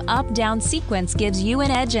Chapman Wave up-down sequence gives you an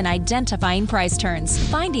edge in identifying price turns,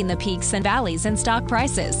 finding the peaks and valleys in stock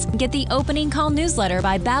prices. Get the Opening Call newsletter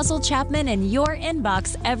by Basil Chapman in your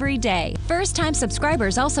inbox every day. First-time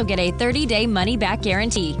subscribers also get a 30-day money-back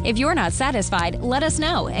guarantee. If you're not satisfied, let us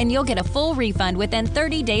know, and you'll get a full refund within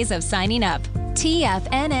 30 days of signing up.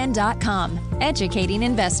 TFNN.com, educating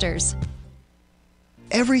investors.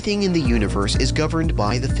 Everything in the universe is governed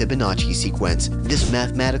by the Fibonacci sequence. This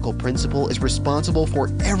mathematical principle is responsible for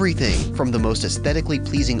everything from the most aesthetically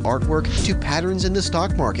pleasing artwork to patterns in the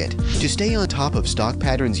stock market. To stay on top of stock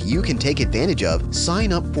patterns you can take advantage of,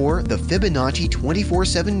 sign up for the Fibonacci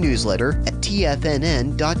 24/7 newsletter at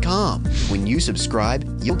TFNN.com. When you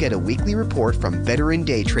subscribe, you'll get a weekly report from veteran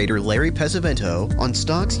day trader Larry Pesavento on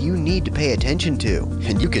stocks you need to pay attention to.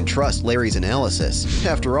 And you can trust Larry's analysis.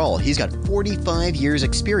 After all, he's got 45 years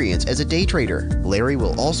experience as a day trader. Larry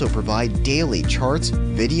will also provide daily charts,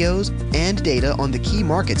 videos, and data on the key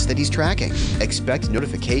markets that he's tracking. Expect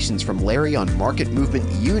notifications from Larry on market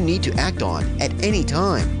movement you need to act on at any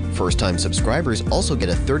time. First-time subscribers also get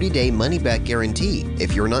a 30-day money-back guarantee.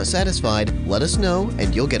 If you're not satisfied, let us know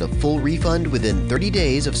and you'll get a full refund within 30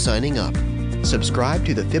 days of signing up. Subscribe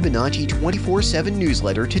to the Fibonacci 24/7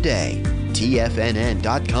 newsletter today.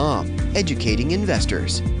 TFNN.com, educating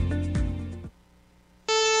investors.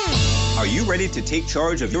 Are you ready to take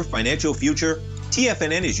charge of your financial future?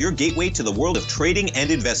 TFNN is your gateway to the world of trading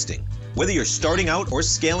and investing. Whether you're starting out or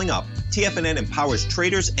scaling up, TFNN empowers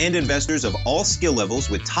traders and investors of all skill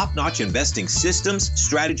levels with top-notch investing systems,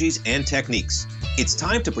 strategies, and techniques. It's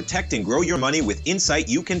time to protect and grow your money with insight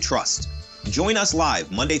you can trust. Join us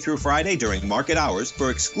live Monday through Friday during market hours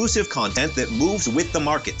for exclusive content that moves with the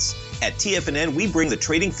markets. At TFNN, we bring the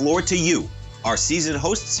trading floor to you. Our seasoned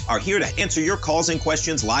hosts are here to answer your calls and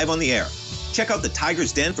questions live on the air. Check out the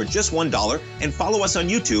Tiger's Den for just $1 and follow us on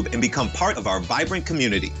YouTube and become part of our vibrant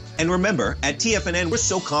community. And remember, at TFNN, we're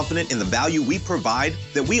so confident in the value we provide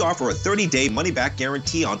that we offer a 30-day money-back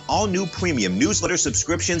guarantee on all new premium newsletter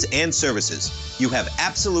subscriptions and services. You have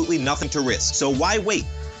absolutely nothing to risk, so why wait?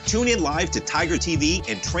 Tune in live to Tiger TV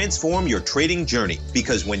and transform your trading journey,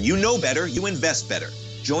 because when you know better, you invest better.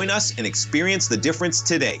 Join us and experience the difference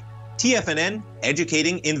today. TFNN,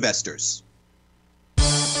 educating investors.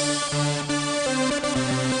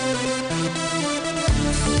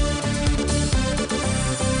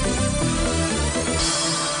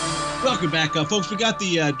 Welcome back, folks. We got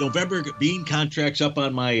the November bean contracts up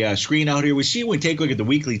on my screen out here. We see when we take a look at the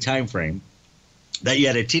weekly time frame that you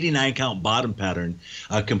had a TD9 count bottom pattern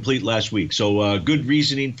complete last week. So good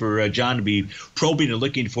reasoning for John to be probing and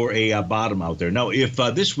looking for a bottom out there. Now, if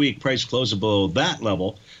this week price closes below that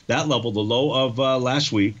level, the low of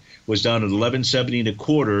last week was down at 11.70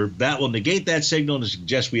 1/4. That will negate that signal and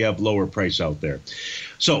suggest we have lower price out there.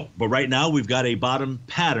 So, but right now we've got a bottom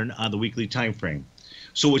pattern on the weekly time frame.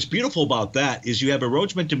 So what's beautiful about that is you have a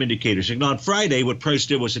Rhodes momentum indicator signal. On Friday, what price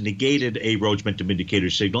did was it negated a Rhodes momentum indicator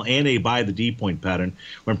signal and a buy the D point pattern.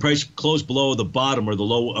 When price closed below the bottom or the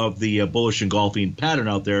low of the bullish engulfing pattern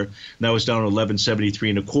out there, and that was down to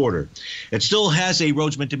 1173.25. It still has a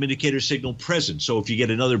Rhodes momentum indicator signal present. So if you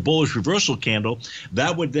get another bullish reversal candle,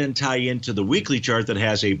 that would then tie into the weekly chart that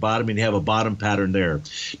has a bottom, and you have a bottom pattern there.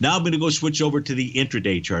 Now I'm going to go switch over to the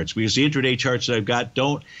intraday charts, because the intraday charts that I've got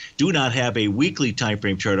do not have a weekly time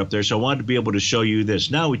frame chart up there, so I wanted to be able to show you this.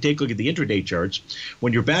 Now we take a look at the intraday charts.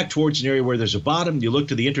 When you're back towards an area where there's a bottom, you look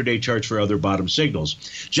to the intraday charts for other bottom signals.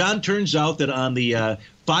 John, turns out that on the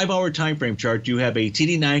 5-hour time frame chart, you have a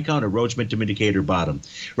TD9 count, a Rhodes momentum indicator bottom.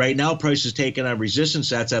 Right now, price is taken on resistance.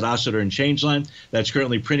 That's that oscillator and change line. That's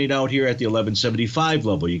currently printing out here at the 1175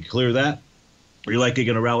 level. You can clear that. You're likely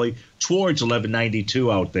going to rally towards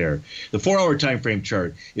 1192 out there. The 4-hour time frame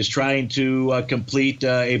chart is trying to complete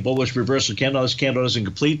a bullish reversal candle. This candle doesn't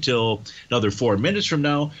complete till another 4 minutes from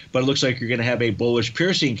now, but it looks like you're going to have a bullish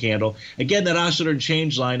piercing candle. Again, that oscillator and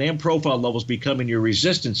change line and profile levels becoming your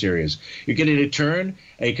resistance areas. You're getting a turn,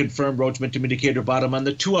 a confirmed Rhodes momentum indicator bottom on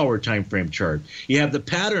the 2-hour time frame chart. You have the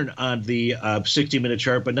pattern on the 60-minute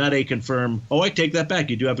chart, but not a confirmed. Oh, I take that back.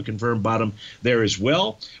 You do have a confirmed bottom there as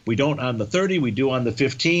well. We don't on the 30. We do on the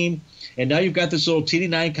 15. And now you've got this little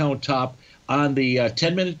TD9 count top on the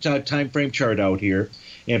 10-minute time frame chart out here,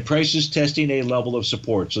 and price is testing a level of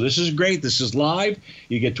support. So this is great. This is live.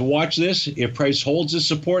 You get to watch this. If price holds this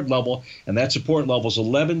support level, and that support level is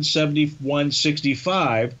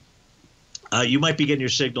 1171.65, you might be getting your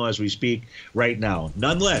signal as we speak right now.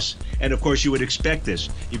 Nonetheless, and of course you would expect this,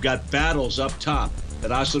 you've got battles up top,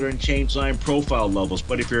 that oscillator and change line profile levels.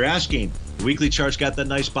 But if you're asking, the weekly chart's got that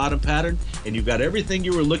nice bottom pattern, and you've got everything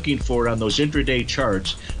you were looking for on those intraday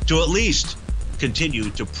charts to at least continue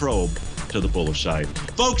to probe to the bullish side.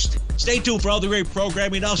 Folks, stay tuned for all the great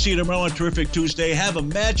programming. I'll see you tomorrow on a terrific Tuesday. Have a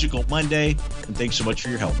magical Monday, and thanks so much for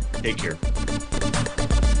your help. Take care.